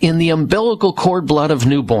present in the umbilical cord blood of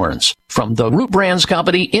newborns. From the Root Brands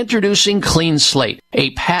Company, introducing Clean Slate,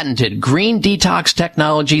 a patented green detox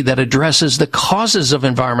technology that addresses the causes of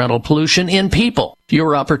environmental pollution in people.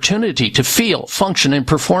 Your opportunity to feel, function, and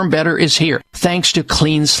perform better is here, thanks to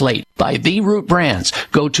Clean Slate by The Root Brands.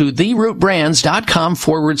 Go to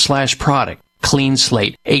therootbrands.com/product. Clean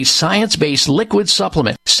Slate, a science-based liquid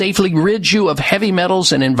supplement, safely rids you of heavy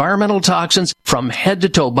metals and environmental toxins from head to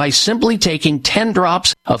toe by simply taking 10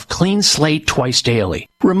 drops of Clean Slate twice daily.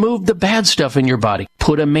 Remove the bad stuff in your body,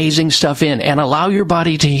 put amazing stuff in, and allow your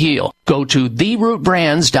body to heal. Go to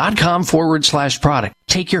therootbrands.com/product.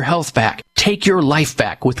 Take your health back. Take your life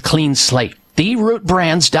back with Clean Slate.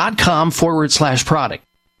 therootbrands.com/product.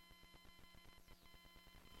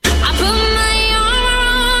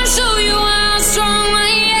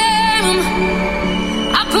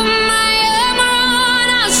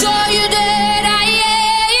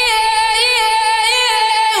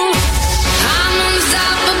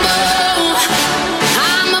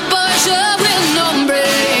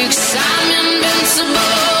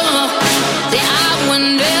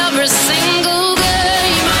 Single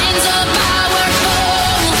game, minds are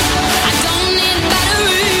powerful. I don't need batteries.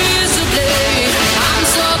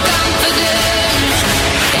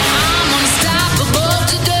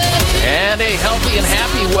 Friday, healthy and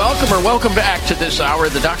happy. Welcome back to this hour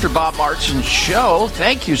of the Dr. Bob Martin Show.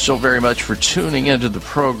 Thank you so very much for tuning into the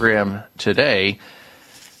program today.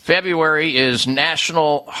 February is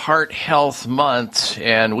National Heart Health Month,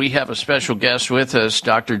 and we have a special guest with us.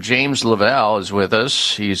 Dr. James Lavelle is with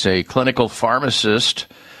us. He's a clinical pharmacist,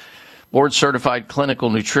 board-certified clinical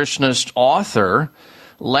nutritionist, author,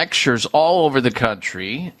 lectures all over the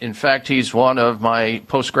country. In fact, he's one of my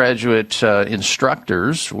postgraduate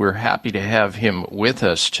instructors. We're happy to have him with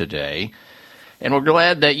us today, and we're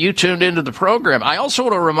glad that you tuned into the program. I also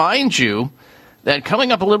want to remind you that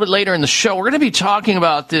coming up a little bit later in the show, we're going to be talking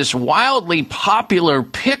about this wildly popular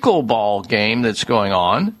pickleball game that's going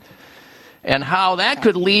on and how that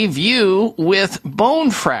could leave you with bone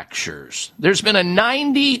fractures. There's been a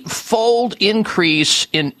 90-fold increase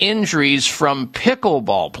in injuries from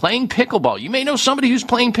pickleball, playing pickleball. You may know somebody who's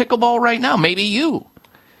playing pickleball right now, maybe you.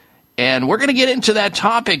 And we're going to get into that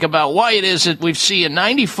topic about why it is that we've seen a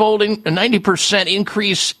 90%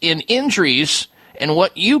 increase in injuries and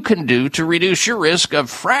what you can do to reduce your risk of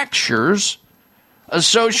fractures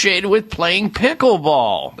associated with playing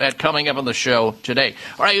pickleball. That coming up on the show today.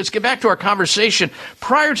 All right, let's get back to our conversation.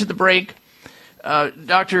 Prior to the break,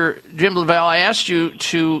 Dr. Jim Lavelle, I asked you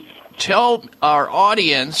to tell our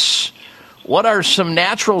audience what are some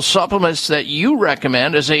natural supplements that you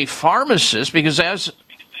recommend as a pharmacist, because as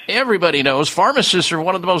everybody knows, pharmacists are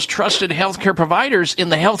one of the most trusted healthcare providers in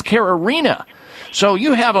the healthcare arena. So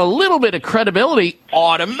you have a little bit of credibility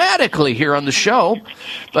automatically here on the show,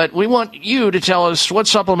 but we want you to tell us what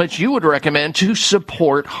supplements you would recommend to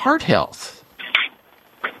support heart health.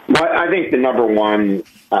 Well, I think the number one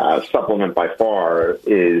supplement by far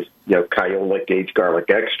is, Kyolic aged garlic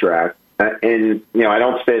extract. And, I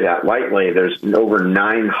don't say that lightly. There's over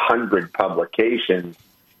 900 publications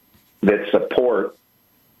that support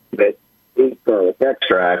that aged garlic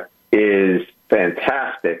extract is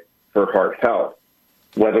fantastic for heart health,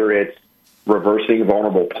 whether it's reversing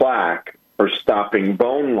vulnerable plaque or stopping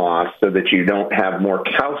bone loss so that you don't have more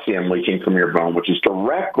calcium leaching from your bone, which is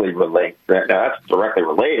directly related. That's directly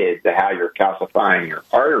related to how you're calcifying your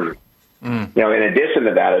arteries. In addition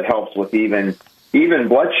to that, it helps with even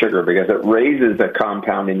blood sugar because it raises a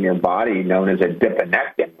compound in your body known as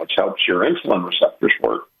adiponectin, which helps your insulin receptors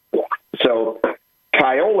work. So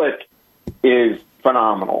Kyolic is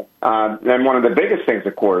phenomenal. And one of the biggest things,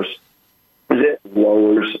 of course, is it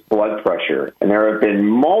lowers blood pressure. And there have been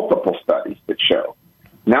multiple studies that show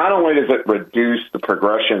not only does it reduce the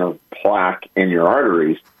progression of plaque in your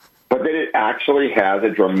arteries, but that it actually has a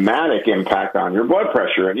dramatic impact on your blood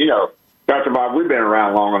pressure. And, Dr. Bob, we've been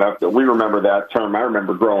around long enough that we remember that term. I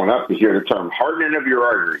remember growing up to hear the term hardening of your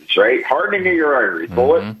arteries, right? Hardening of your arteries. Mm-hmm.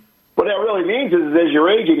 But what that really means is as you're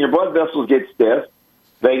aging, your blood vessels get stiff.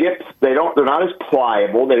 They're not as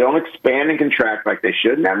pliable. They don't expand and contract like they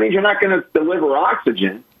should. And that means you're not going to deliver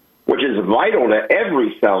oxygen, which is vital to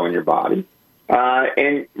every cell in your body.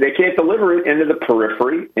 And they can't deliver it into the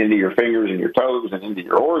periphery, into your fingers and your toes and into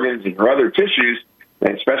your organs and your other tissues,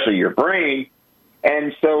 and especially your brain.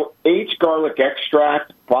 And so aged garlic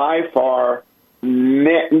extract, by far,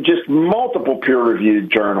 just multiple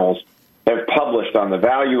peer-reviewed journals have published on the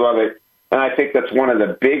value of it. And I think that's one of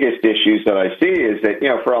the biggest issues that I see is that,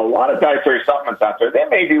 for a lot of dietary supplements out there, they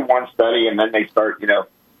may do one study and then they start,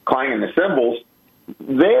 clanging the cymbals.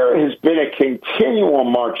 There has been a continual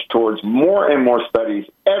march towards more and more studies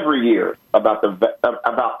every year about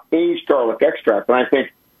aged garlic extract. And I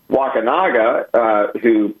think Wakanaga,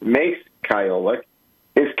 who makes Kyolic,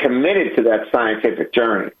 is committed to that scientific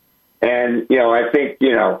journey. And, I think,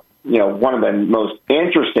 one of the most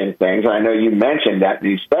interesting things, I know you mentioned that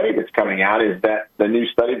new study that's coming out, is that the new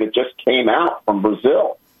study that just came out from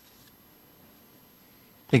Brazil.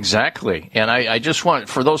 Exactly. And I just want,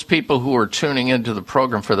 for those people who are tuning into the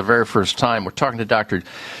program for the very first time, we're talking to Dr.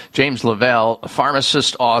 James Lavelle, a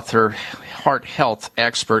pharmacist, author, heart health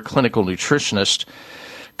expert, clinical nutritionist.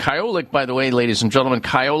 Kyolic, by the way, ladies and gentlemen,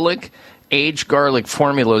 Kyolic aged garlic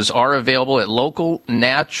formulas are available at local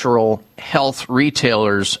natural health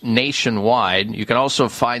retailers nationwide. You can also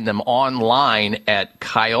find them online at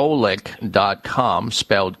kyolic.com,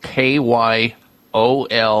 spelled Kyolic,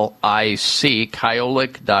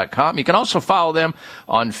 Kyolic.com. You can also follow them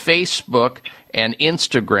on Facebook and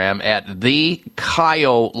Instagram at The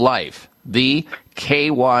Kyo Life, The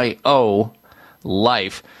KYO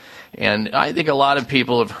Life. And I think a lot of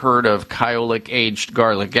people have heard of Kyolic aged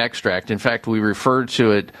garlic extract. In fact, we referred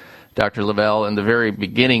to it, Dr. Lavelle, in the very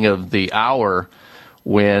beginning of the hour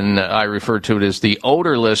when I refer to it as the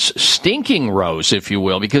odorless stinking rose, if you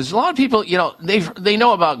will, because a lot of people, they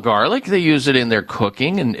know about garlic. They use it in their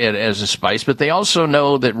cooking and as a spice, but they also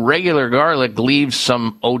know that regular garlic leaves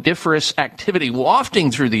some odoriferous activity wafting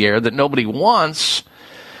through the air that nobody wants.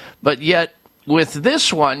 But yet, with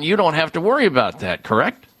this one, you don't have to worry about that,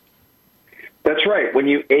 correct? That's right. When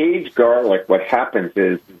you age garlic, what happens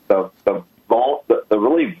is the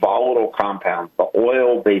really volatile compounds, the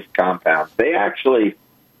oil-based compounds, they actually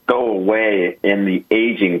go away in the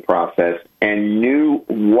aging process, and new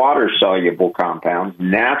water-soluble compounds,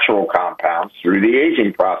 natural compounds, through the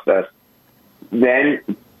aging process, then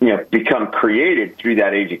become created through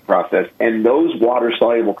that aging process. And those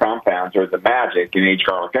water-soluble compounds are the magic in aged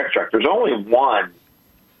garlic extract. There's only one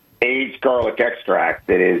aged garlic extract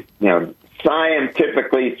that is,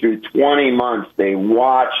 scientifically through 20 months, they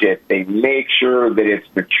watch it, they make sure that it's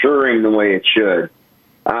maturing the way it should,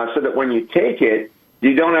 so that when you take it,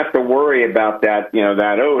 you don't have to worry about that,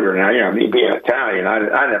 that odor. Now, me being Italian,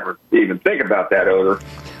 I never even think about that odor,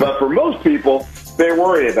 but for most people, they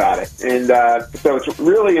worry about it. And so it's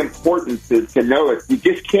really important to know it. You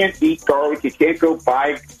just can't eat garlic. You can't go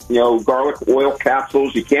buy, garlic oil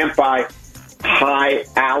capsules. You can't buy high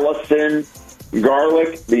allicin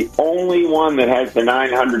garlic. The only one that has the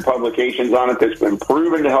 900 publications on it that's been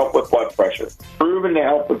proven to help with blood pressure, proven to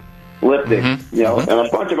help with lifting, and a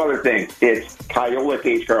bunch of other things. It's Kyolic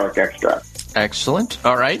aged garlic extract. Excellent.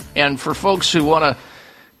 All right. And for folks who want to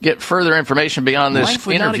get further information beyond this Life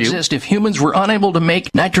would interview, not exist if humans were unable to make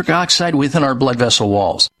nitric oxide within our blood vessel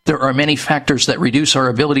walls. There are many factors that reduce our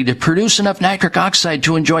ability to produce enough nitric oxide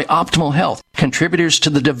to enjoy optimal health. Contributors to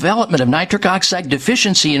the development of nitric oxide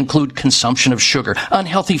deficiency include consumption of sugar,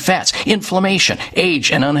 unhealthy fats, inflammation,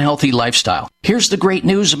 age, and unhealthy lifestyle. Here's the great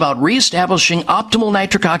news about reestablishing optimal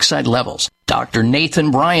nitric oxide levels. Dr. Nathan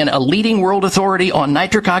Bryan, a leading world authority on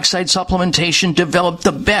nitric oxide supplementation, developed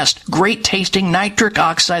the best, great-tasting nitric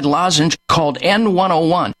oxide lozenge called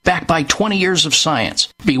N101, backed by 20 years of science.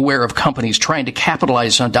 Beware of companies trying to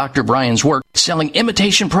capitalize on Dr. Bryan's work, selling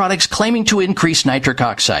imitation products claiming to increase nitric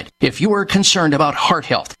oxide. If you are concerned about heart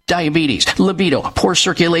health, diabetes, libido, poor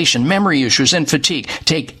circulation, memory issues, and fatigue,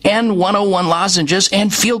 take N101 lozenges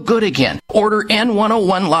and feel good again. Order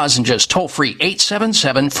N101 lozenges toll-free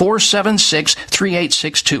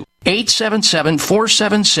 877-476-3862.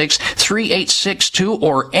 877-476-3862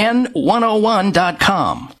 or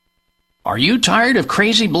N101.com. Are you tired of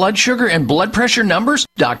crazy blood sugar and blood pressure numbers?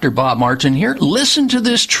 Dr. Bob Martin here. Listen to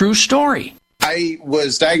this true story. I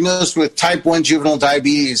was diagnosed with type 1 juvenile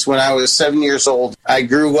diabetes when I was 7 years old. I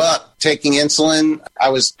grew up taking insulin. I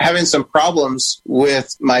was having some problems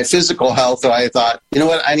with my physical health, so I thought, you know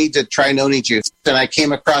what, I need to try Noni Juice. And I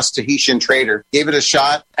came across Tahitian Trader, gave it a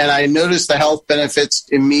shot, and I noticed the health benefits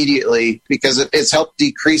immediately because it's helped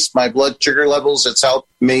decrease my blood sugar levels. It's helped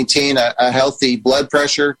maintain a healthy blood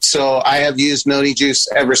pressure. So I have used Noni Juice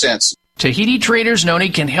ever since. Tahiti Trader's Noni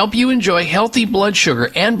can help you enjoy healthy blood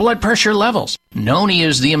sugar and blood pressure levels. Noni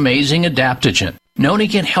is the amazing adaptogen. Noni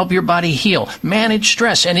can help your body heal, manage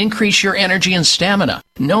stress, and increase your energy and stamina.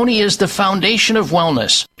 Noni is the foundation of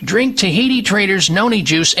wellness. Drink Tahiti Trader's Noni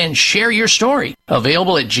Juice and share your story.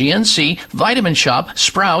 Available at GNC, Vitamin Shop,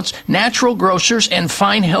 Sprouts, Natural Grocers, and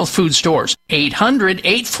fine health food stores.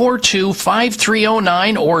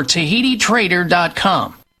 800-842-5309 or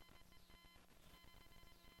TahitiTrader.com.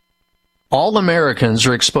 All Americans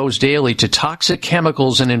are exposed daily to toxic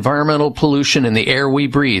chemicals and environmental pollution in the air we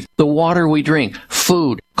breathe, the water we drink,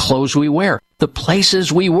 food, clothes we wear, the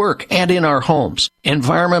places we work, and in our homes.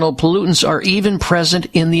 Environmental pollutants are even present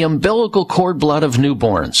in the umbilical cord blood of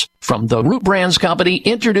newborns. From the Root Brands Company,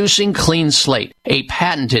 introducing Clean Slate, a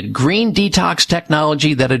patented green detox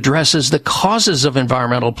technology that addresses the causes of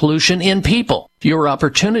environmental pollution in people. Your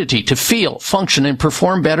opportunity to feel, function, and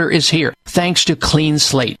perform better is here, thanks to Clean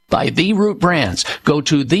Slate by The Root Brands. Go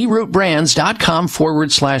to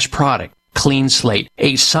therootbrands.com/product. Clean Slate,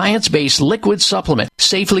 a science-based liquid supplement,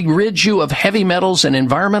 safely rids you of heavy metals and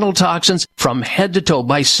environmental toxins from head to toe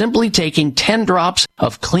by simply taking 10 drops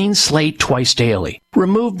of Clean Slate twice daily.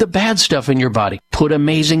 Remove the bad stuff in your body, put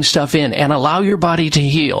amazing stuff in, and allow your body to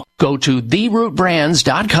heal. Go to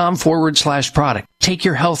therootbrands.com/product. Take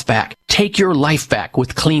your health back. Take your life back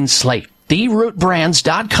with Clean Slate.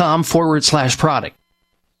 therootbrands.com/product.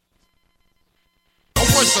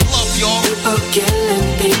 People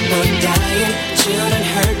killing, people dying, children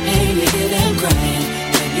hurt, painted and crying.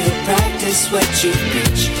 When you practice what you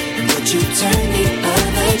preach, and would you turn the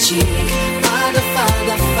other cheek? Father,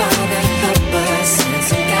 Father, Father, help us, send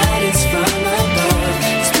some guidance from above.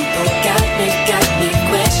 These people got me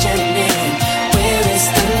questioning, where is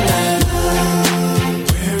the love?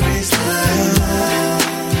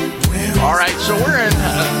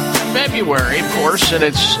 course, and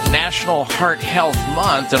it's National Heart Health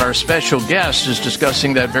Month, and our special guest is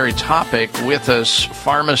discussing that very topic with us.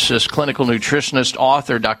 Pharmacist, clinical nutritionist,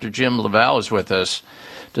 author, Dr. Jim LaValle is with us,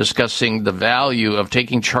 discussing the value of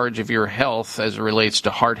taking charge of your health as it relates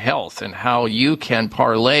to heart health and how you can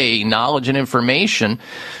parlay knowledge and information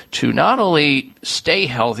to not only stay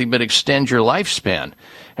healthy but extend your lifespan.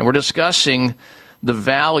 And we're discussing the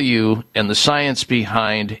value and the science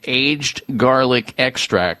behind aged garlic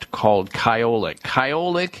extract called Kyolic.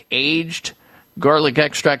 Kyolic aged garlic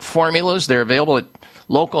extract formulas. They're available at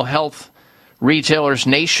local health retailers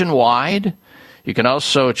nationwide. You can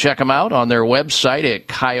also check them out on their website at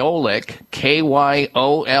Kyolic, Kyolic,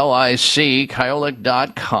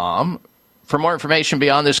 Kyolic.com. For more information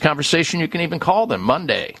beyond this conversation, you can even call them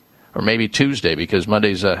Monday or maybe Tuesday because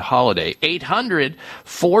Monday's a holiday.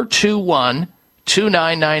 800-421-2998.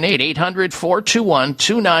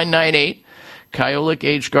 800-421-2998. Kyolic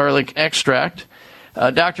aged garlic extract.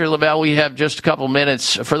 Dr. LaValle, we have just a couple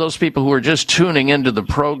minutes. For those people who are just tuning into the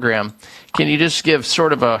program, can you just give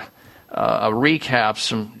sort of a recap,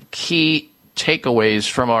 some key takeaways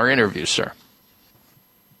from our interview, sir?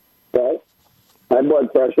 Well, high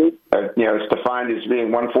blood pressure, it's defined as being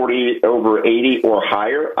 140/80 or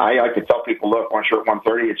higher. I like to tell people, look, once you're at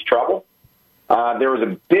 130, it's trouble. There was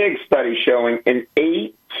a big study showing an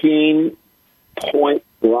 18-point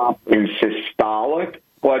drop in systolic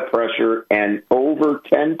blood pressure and over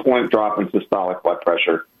 10-point drop in systolic blood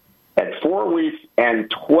pressure at 4 weeks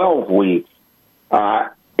and 12 weeks.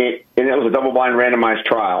 It was a double-blind randomized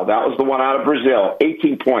trial. That was the one out of Brazil,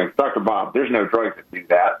 18 points. Dr. Bob, there's no drug that do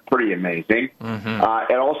that. Pretty amazing.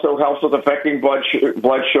 Mm-hmm. It also helps with affecting blood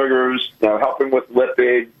sugars, helping with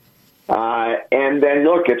lipids. And then,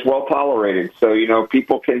 look, it's well tolerated. So,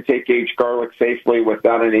 people can take aged garlic safely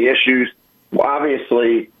without any issues. Well,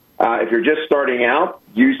 obviously, if you're just starting out,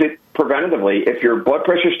 use it preventatively. If your blood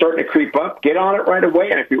pressure is starting to creep up, get on it right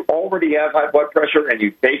away. And if you already have high blood pressure and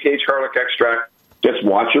you take aged garlic extract, just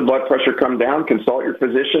watch your blood pressure come down. Consult your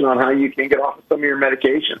physician on how you can get off of some of your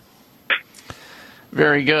medication.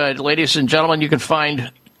 Very good. Ladies and gentlemen, you can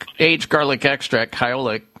find aged garlic extract,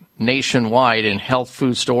 Kyolic, nationwide in health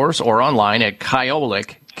food stores or online at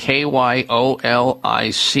Kyolic,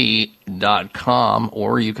 Kyolic.com,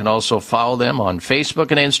 or you can also follow them on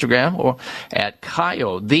Facebook and Instagram or at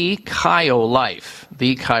the Kyo Life.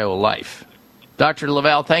 Dr.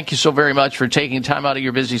 LaValle, thank you so very much for taking time out of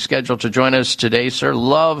your busy schedule to join us today, sir.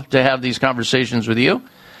 Love to have these conversations with you.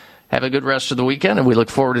 Have a good rest of the weekend, and we look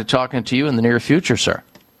forward to talking to you in the near future, sir.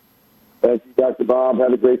 Thank you, Dr. Bob.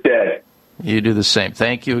 Have a great day. You do the same.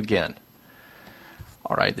 Thank you again.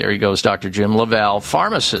 All right, there he goes, Dr. Jim LaValle,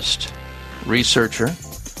 pharmacist, researcher,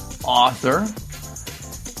 author,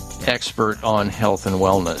 expert on health and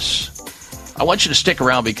wellness. I want you to stick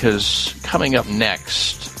around because coming up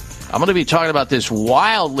next, I'm going to be talking about this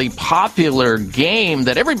wildly popular game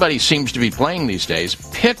that everybody seems to be playing these days,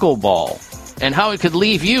 pickleball, and how it could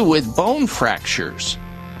leave you with bone fractures.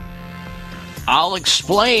 I'll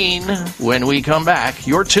explain when we come back.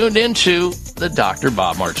 You're tuned into the Dr.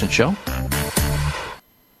 Bob Martin Show.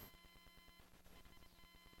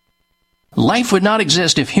 Life would not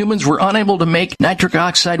exist if humans were unable to make nitric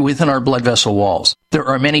oxide within our blood vessel walls. There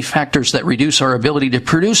are many factors that reduce our ability to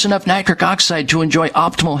produce enough nitric oxide to enjoy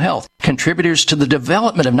optimal health. Contributors to the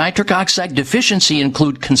development of nitric oxide deficiency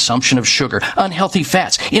include consumption of sugar, unhealthy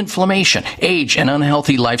fats, inflammation, age, and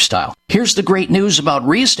unhealthy lifestyle. Here's the great news about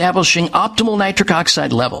reestablishing optimal nitric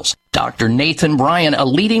oxide levels. Dr. Nathan Bryan, a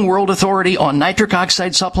leading world authority on nitric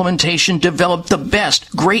oxide supplementation, developed the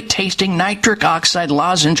best great-tasting nitric oxide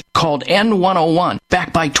lozenge called N101,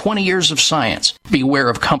 backed by 20 years of science. Beware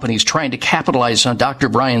of companies trying to capitalize on Dr.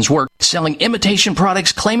 Bryan's work, selling imitation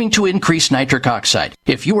products claiming to increase nitric oxide.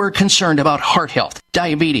 If you are concerned about heart health,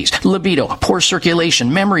 diabetes, libido, poor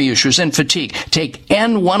circulation, memory issues, and fatigue, take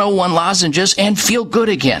N101 lozenges and feel good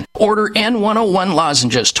again. Order N101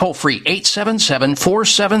 lozenges toll-free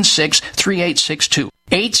 877-476-3862.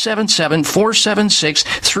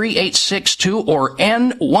 877-476-3862 or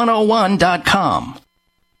N101.com.